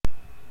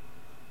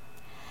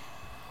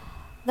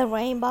The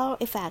Rainbow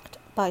Effect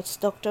by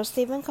Dr.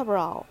 Stephen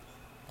Cabral.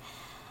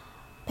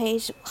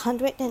 Page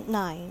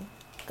 109.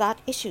 Gut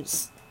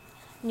Issues.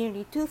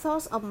 Nearly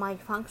two-thirds of my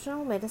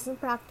functional medicine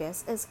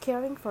practice is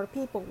caring for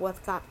people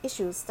with gut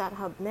issues that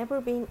have never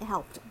been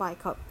helped by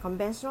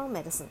conventional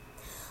medicine.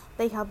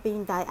 They have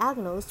been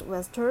diagnosed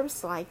with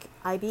terms like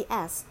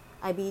IBS,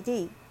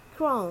 IBD,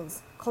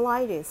 Crohn's,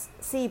 colitis,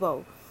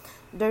 SIBO,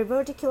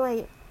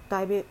 diverticulitis,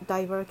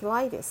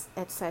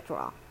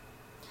 etc.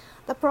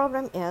 The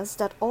problem is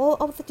that all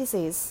of the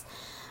diseases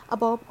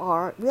above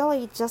are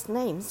really just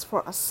names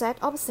for a set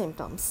of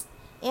symptoms,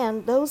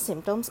 and those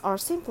symptoms are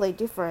simply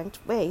different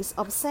ways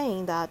of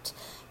saying that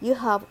you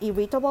have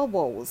irritable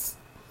bowels.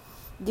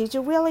 Did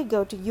you really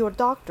go to your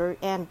doctor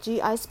and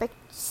GI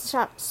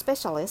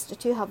specialist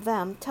to have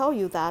them tell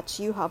you that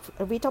you have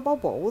irritable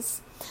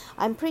bowels?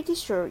 I'm pretty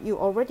sure you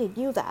already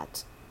knew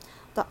that.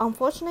 The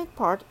unfortunate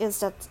part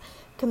is that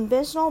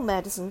conventional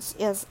medicines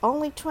is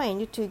only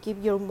trained to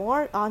give you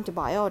more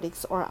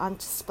antibiotics or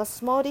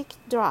antispasmodic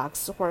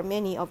drugs for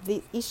many of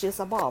the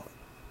issues above.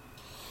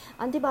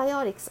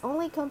 Antibiotics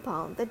only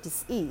compound the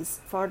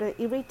disease, further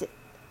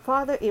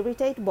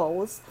irritate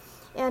bowels,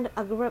 and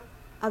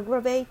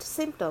aggravate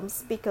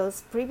symptoms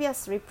because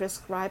previously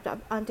prescribed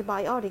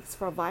antibiotics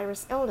for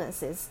virus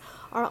illnesses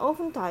are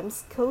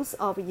oftentimes cause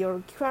of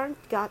your current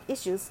gut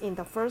issues in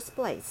the first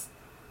place.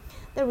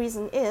 The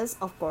reason is,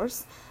 of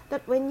course,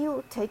 that when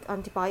you take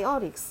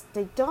antibiotics,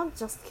 they don't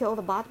just kill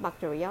the bad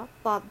bacteria,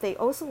 but they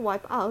also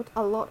wipe out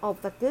a lot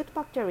of the good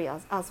bacteria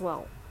as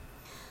well.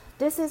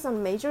 This is a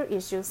major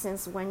issue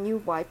since when you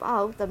wipe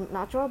out the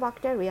natural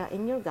bacteria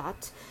in your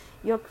gut,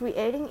 you're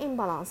creating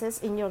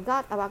imbalances in your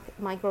gut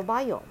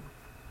microbiome.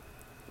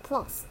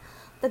 Plus,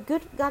 the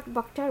good gut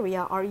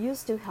bacteria are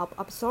used to help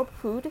absorb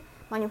food,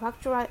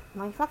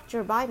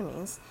 manufacture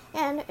vitamins,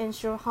 and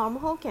ensure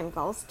harmful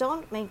chemicals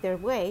don't make their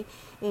way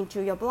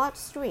into your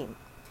bloodstream.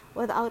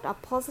 Without a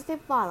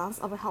positive balance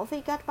of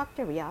healthy gut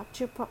bacteria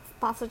to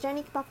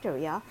pathogenic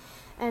bacteria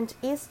and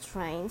yeast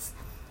strains,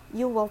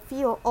 you will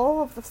feel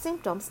all of the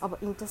symptoms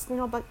of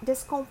intestinal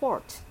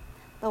discomfort.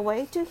 The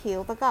way to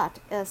heal the gut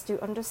is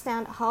to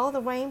understand how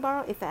the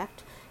rainbow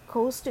effect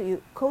caused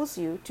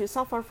you to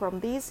suffer from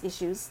these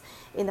issues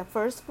in the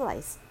first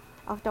place.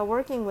 After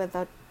working with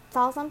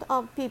thousands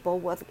of people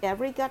with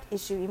every gut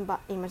issue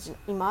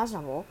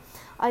imaginable,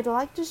 I'd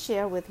like to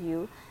share with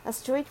you a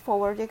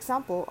straightforward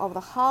example of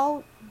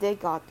how they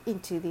got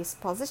into this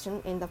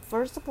position in the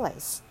first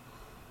place.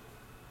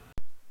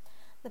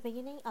 The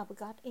beginning of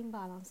gut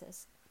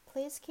imbalances.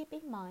 Please keep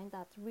in mind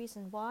that the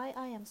reason why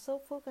I am so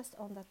focused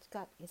on the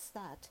gut is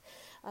that,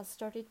 as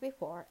stated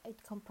before,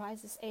 it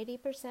comprises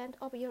 80%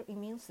 of your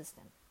immune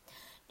system.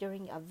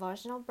 During a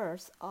vaginal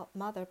birth, a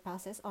mother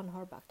passes on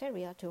her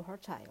bacteria to her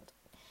child.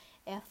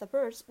 If the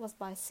birth was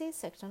by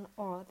C-section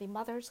or the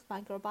mother's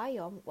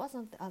microbiome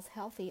wasn't as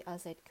healthy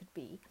as it could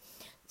be,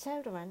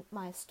 children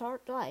might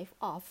start life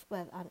off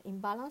with an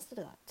imbalanced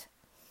gut.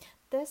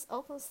 This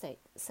often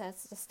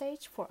sets the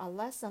stage for a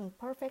less than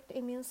perfect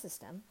immune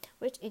system,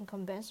 which in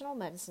conventional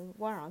medicine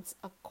warrants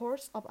a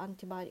course of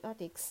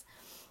antibiotics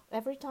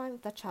every time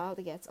the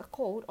child gets a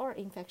cold or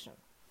infection.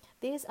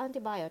 These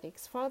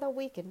antibiotics further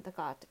weaken the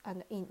gut,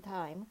 and in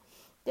time,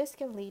 this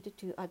can lead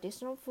to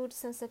additional food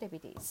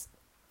sensitivities.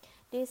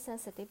 These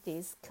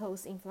sensitivities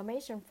cause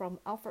inflammation from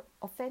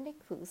offending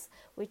foods,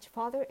 which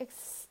further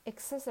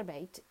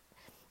exacerbate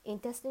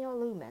intestinal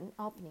lumen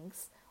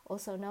openings,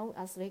 also known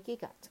as leaky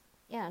gut.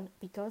 And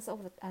because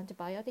of the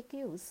antibiotic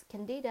use,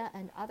 Candida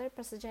and other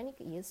pathogenic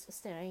yeast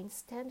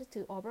strains tend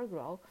to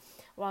overgrow,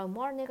 while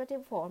more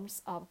negative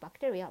forms of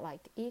bacteria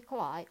like E.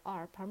 coli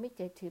are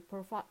permitted to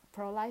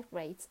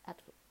proliferate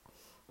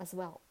as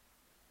well.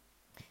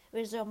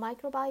 With your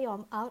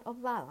microbiome out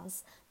of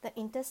balance, the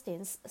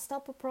intestines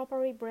stop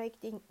properly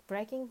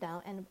breaking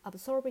down and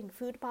absorbing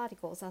food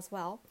particles as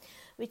well,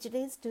 which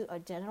leads to a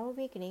general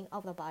weakening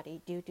of the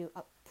body due to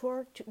a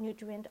poor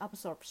nutrient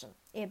absorption,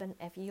 even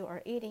if you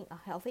are eating a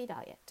healthy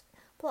diet.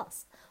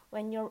 Plus,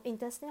 when your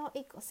intestinal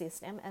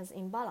ecosystem is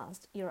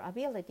imbalanced, your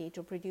ability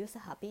to produce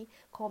happy,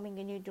 calming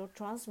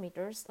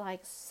neurotransmitters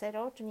like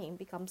serotonin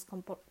becomes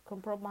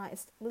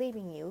compromised,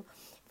 leaving you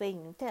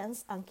feeling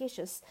tense,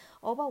 anxious,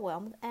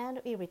 overwhelmed, and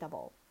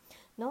irritable.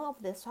 None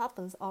of this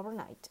happens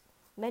overnight.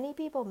 Many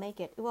people make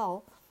it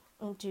well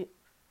into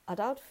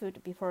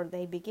adulthood before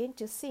they begin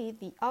to see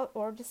the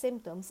outward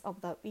symptoms of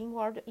the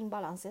inward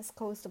imbalances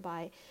caused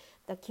by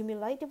the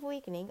cumulative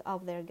weakening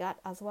of their gut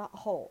as a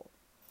whole.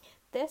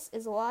 This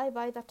is why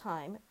by the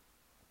time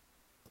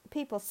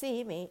people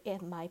see me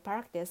in my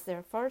practice,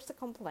 their first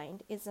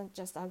complaint isn't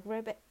just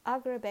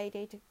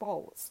aggravated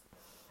bowels.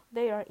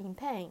 They are in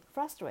pain,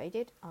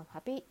 frustrated,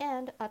 unhappy,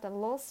 and at a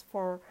loss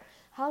for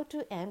how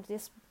to end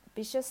this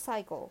vicious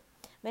cycle.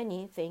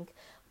 Many think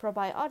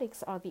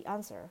probiotics are the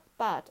answer,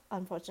 but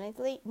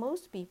unfortunately,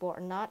 most people are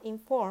not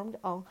informed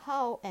on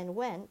how and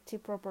when to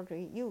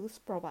properly use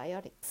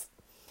probiotics.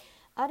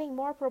 Adding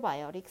more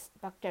probiotics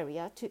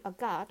bacteria to a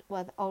gut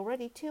with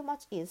already too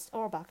much yeast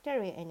or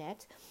bacteria in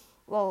it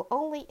will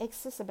only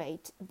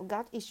exacerbate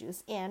gut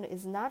issues and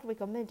is not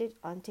recommended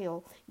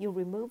until you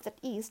remove the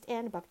yeast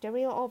and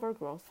bacterial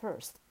overgrowth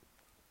first,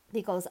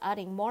 because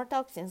adding more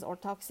toxins or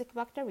toxic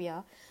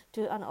bacteria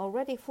to an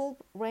already full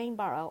rain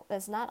barrel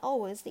is not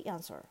always the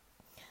answer.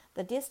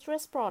 The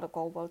distress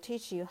protocol will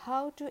teach you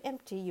how to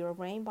empty your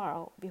rain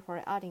barrel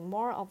before adding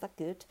more of the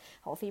good,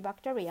 healthy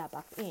bacteria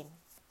back in.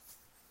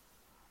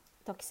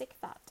 Toxic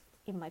fat.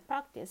 In my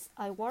practice,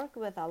 I work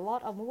with a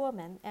lot of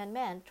women and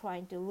men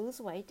trying to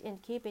lose weight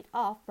and keep it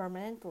off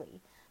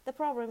permanently. The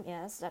problem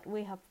is that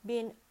we have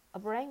been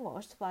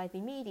brainwashed by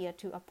the media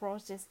to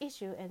approach this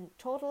issue in a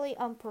totally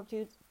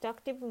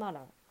unproductive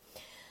manner.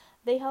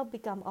 They have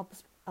become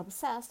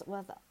obsessed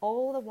with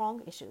all the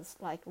wrong issues,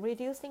 like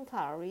reducing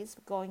calories,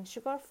 going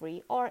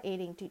sugar-free, or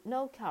eating to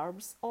no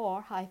carbs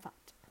or high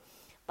fat.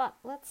 But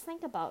let's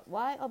think about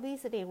why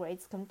obesity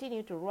rates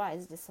continue to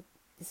rise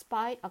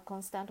despite a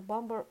constant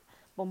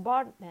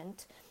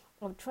bombardment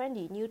of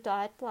trendy new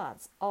diet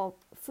plans, of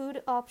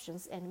food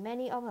options, and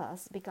many of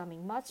us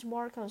becoming much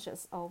more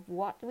conscious of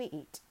what we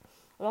eat.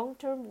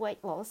 Long-term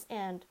weight loss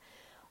and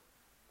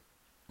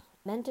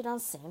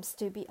maintenance seems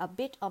to be a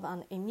bit of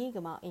an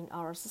enigma in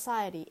our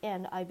society,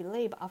 and I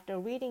believe after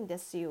reading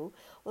this you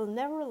will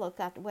never look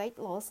at weight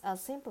loss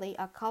as simply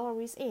a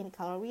calories in,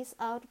 calories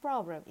out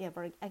problem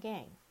ever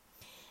again.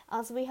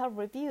 As we have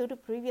reviewed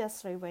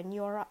previously, when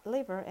your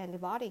liver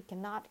and body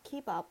cannot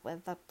keep up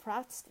with the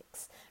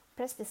plastics,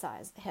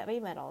 pesticides,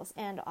 heavy metals,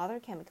 and other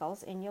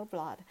chemicals in your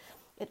blood,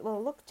 it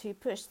will look to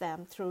push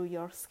them through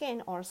your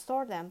skin or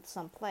store them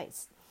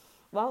someplace.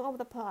 One of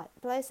the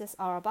places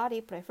our body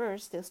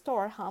prefers to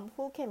store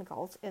harmful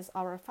chemicals is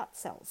our fat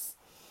cells.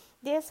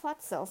 These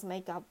fat cells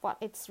make up what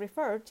is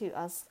referred to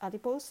as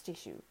adipose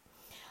tissue.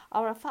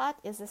 Our fat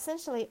is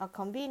essentially a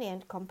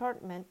convenient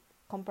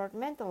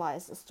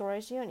compartmentalized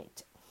storage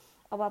unit.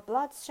 Our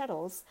blood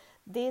shuttles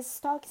these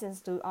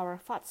toxins to our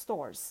fat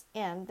stores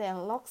and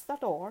then locks the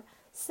door,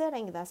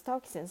 sealing the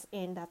toxins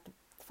in that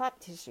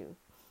fat tissue.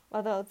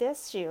 Although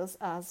this shields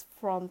us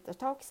from the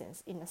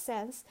toxins in a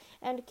sense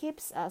and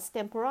keeps us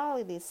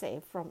temporarily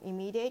safe from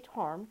immediate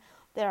harm,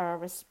 there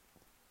are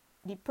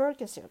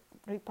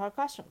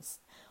repercussions.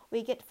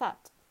 We get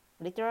fat.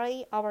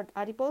 Literally, our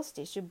adipose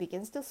tissue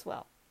begins to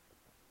swell.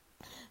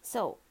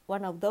 So,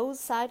 one of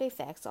those side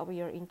effects of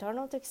your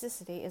internal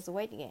toxicity is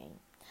weight gain.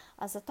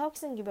 As the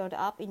toxin builds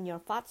up in your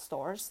fat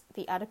stores,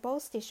 the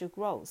adipose tissue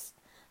grows.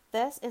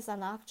 This is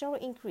an actual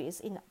increase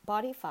in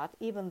body fat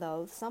even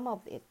though some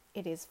of it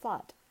is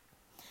fat.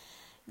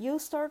 You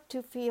start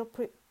to feel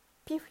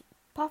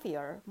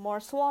puffier, more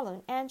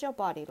swollen, and your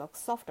body looks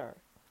softer,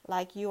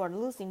 like you are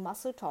losing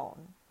muscle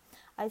tone.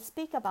 I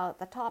speak about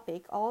the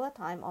topic all the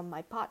time on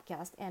my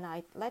podcast, and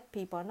I let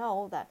people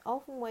know that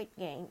often weight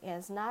gain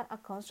is not a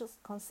conscious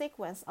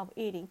consequence of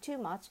eating too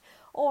much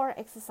or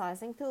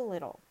exercising too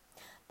little.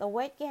 The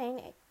weight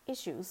gain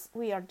issues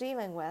we are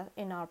dealing with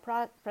in our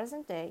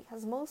present day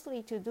has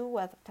mostly to do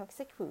with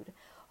toxic food,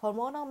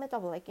 hormonal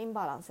metabolic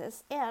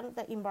imbalances, and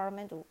the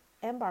environment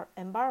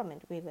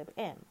we live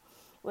in,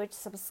 which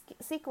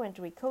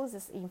subsequently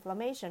causes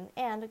inflammation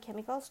and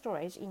chemical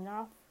storage in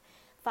our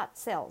fat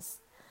cells.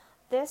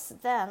 This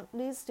then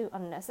leads to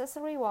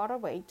unnecessary water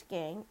weight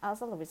gain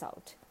as a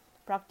result.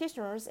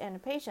 Practitioners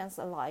and patients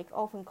alike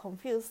often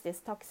confuse this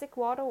toxic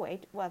water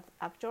weight with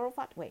actual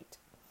fat weight.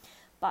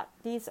 But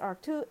these are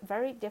two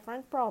very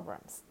different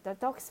problems,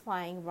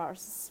 detoxifying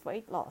versus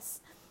weight loss.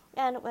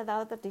 And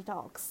without the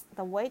detox,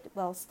 the weight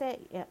will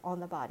stay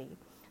on the body.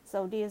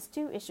 So these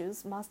two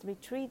issues must be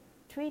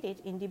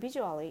treated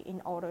individually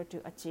in order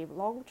to achieve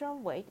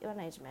long-term weight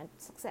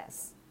management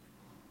success.